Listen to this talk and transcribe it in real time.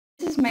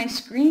This is my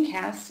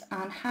screencast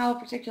on how a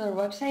particular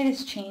website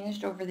has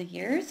changed over the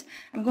years.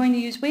 I'm going to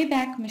use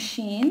Wayback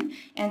Machine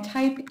and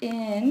type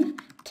in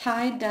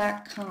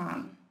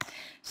Tide.com.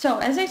 So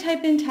as I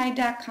type in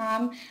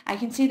Tide.com, I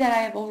can see that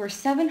I have over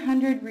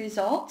 700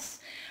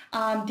 results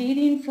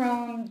dating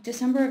from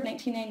December of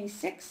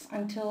 1996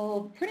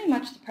 until pretty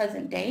much the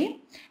present day.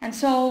 And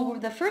so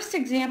the first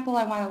example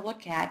I want to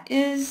look at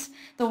is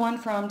the one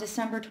from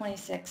December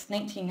 26,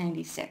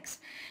 1996.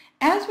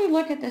 As we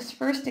look at this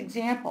first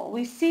example,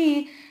 we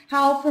see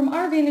how, from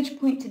our vantage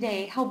point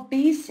today, how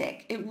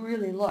basic it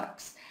really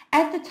looks.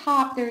 At the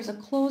top, there's a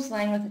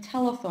clothesline with a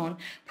telephone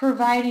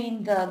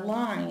providing the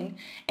line,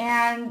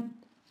 and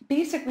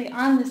basically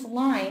on this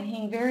line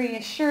hang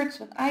various shirts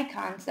with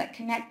icons that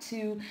connect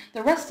to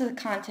the rest of the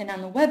content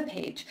on the web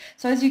page.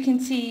 So as you can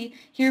see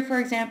here, for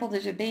example,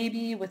 there's a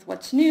baby with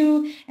what's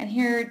new, and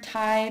here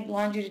Tide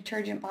laundry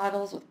detergent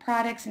bottles with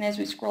products, and as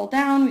we scroll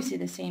down we see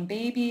the same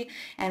baby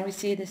and we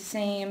see the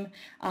same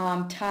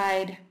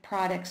Tide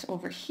products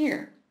over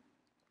here.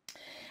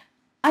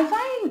 I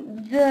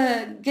find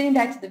getting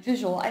back to the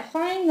visual, I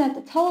find that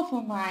the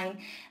telephone line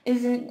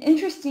is an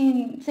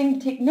interesting thing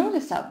to take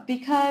notice of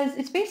because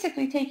it's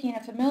basically taking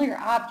a familiar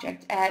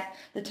object at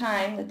the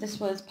time that this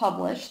was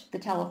published, the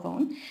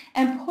telephone,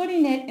 and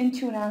putting it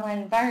into an online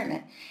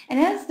environment. And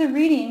as the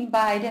reading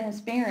by Dennis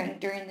Barron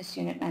during this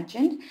unit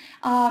mentioned,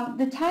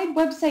 the Tide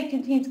website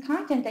contains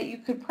content that you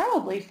could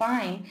probably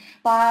find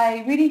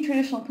by reading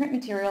traditional print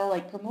material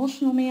like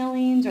promotional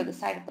mailings or the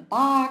side of the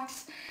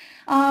box.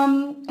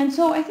 And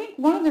so I think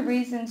one of the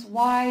reasons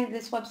why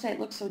this website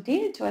looks so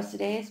dated to us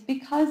today is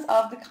because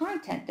of the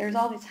content. There's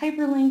all these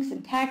hyperlinks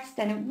and text,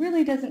 and it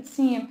really doesn't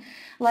seem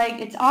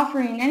like it's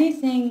offering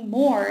anything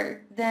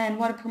more than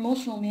what a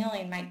promotional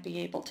mailing might be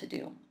able to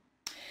do.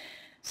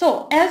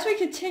 So as we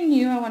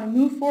continue, I want to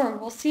move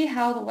forward. We'll see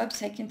how the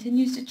website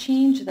continues to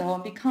change, though,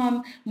 and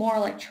become more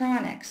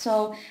electronic.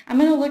 So I'm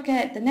going to look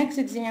at the next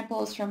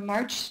example is from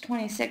March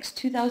 26,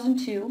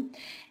 2002.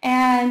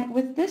 And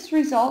with this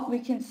result, we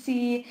can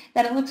see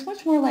that it looks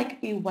much more like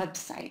a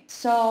website.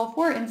 So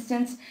for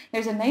instance,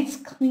 there's a nice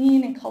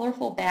clean and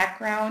colorful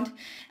background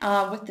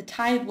with the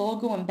Tide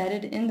logo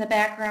embedded in the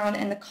background,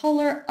 and the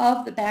color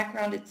of the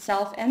background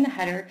itself and the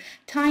header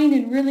tying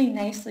in really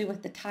nicely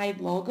with the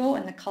Tide logo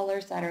and the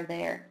colors that are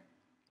there.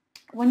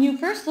 When you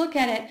first look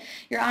at it,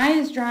 your eye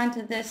is drawn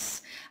to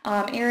this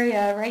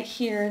area right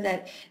here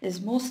that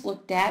is most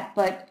looked at,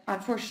 but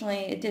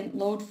unfortunately it didn't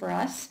load for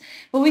us.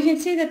 But we can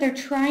see that they're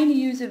trying to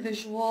use a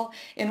visual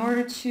in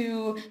order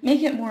to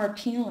make it more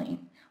appealing.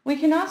 We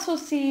can also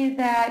see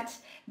that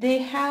they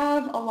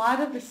have a lot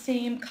of the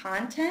same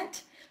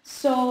content.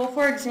 So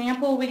for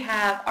example, we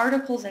have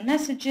articles and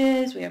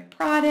messages, we have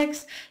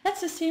products.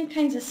 That's the same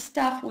kinds of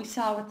stuff we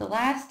saw with the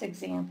last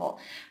example.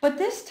 But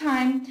this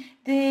time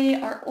they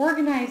are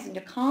organized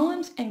into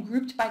columns and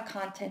grouped by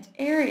content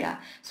area.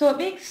 So it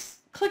makes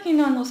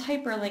clicking on those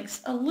hyperlinks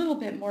a little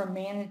bit more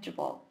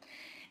manageable.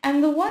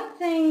 And the one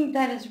thing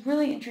that is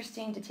really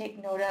interesting to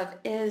take note of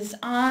is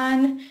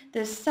on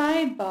this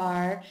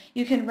sidebar,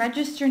 you can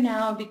register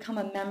now and become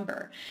a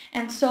member.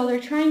 And so they're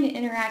trying to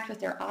interact with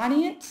their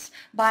audience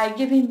by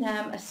giving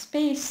them a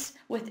space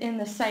within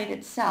the site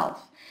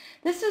itself.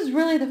 This is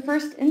really the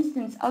first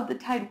instance of the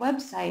Tide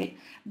website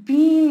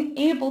being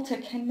able to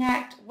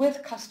connect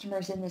with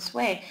customers in this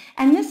way.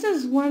 And this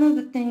is one of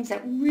the things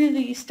that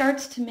really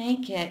starts to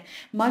make it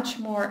much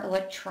more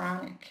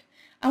electronic.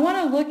 I want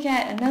to look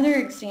at another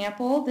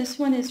example. This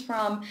one is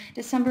from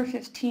December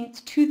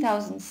 15th,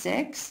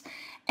 2006.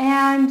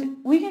 And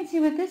we can see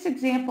with this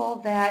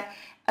example that,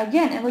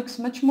 again, it looks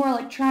much more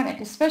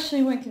electronic,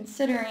 especially when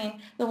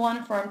considering the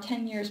one from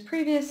 10 years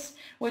previous,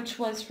 which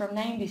was from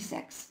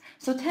 96.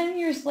 So 10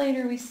 years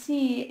later, we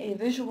see a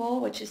visual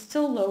which is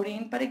still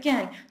loading, but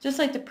again, just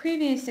like the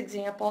previous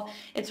example,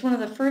 it's one of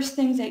the first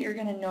things that you're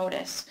going to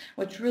notice,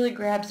 which really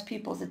grabs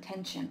people's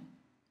attention.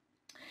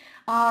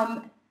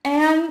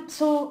 And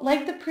so,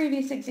 like the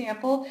previous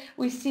example,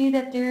 we see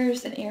that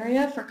there's an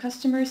area for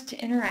customers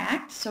to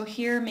interact. So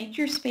here, make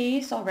your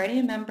space, already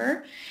a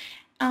member.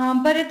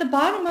 But at the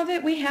bottom of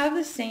it, we have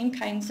the same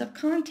kinds of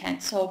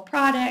content. So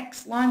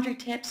products, laundry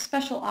tips,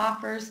 special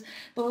offers,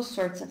 those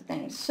sorts of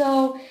things.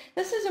 So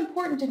this is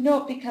important to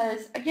note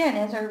because, again,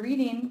 as our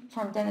reading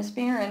from Dennis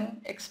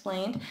Barron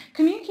explained,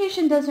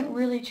 communication doesn't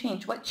really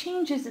change. What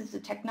changes is the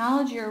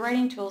technology or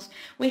writing tools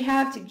we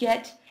have to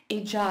get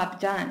a job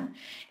done.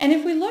 And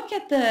if we look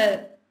at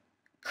the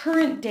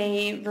current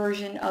day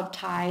version of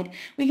Tide,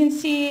 we can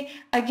see,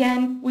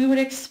 again, we would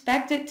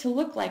expect it to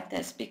look like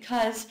this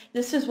because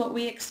this is what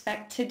we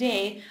expect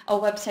today a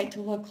website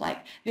to look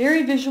like.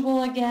 Very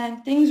visual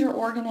again, things are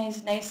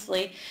organized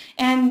nicely,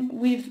 and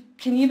we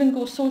can even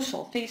go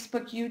social,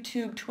 Facebook,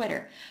 YouTube,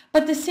 Twitter.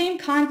 But the same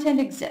content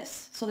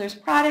exists. So there's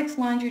products,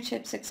 laundry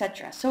tips,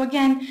 etc. So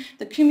again,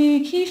 the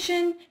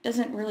communication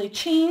doesn't really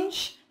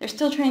change. They're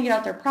still trying to get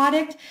out their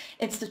product.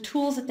 It's the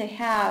tools that they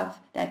have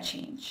that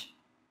change.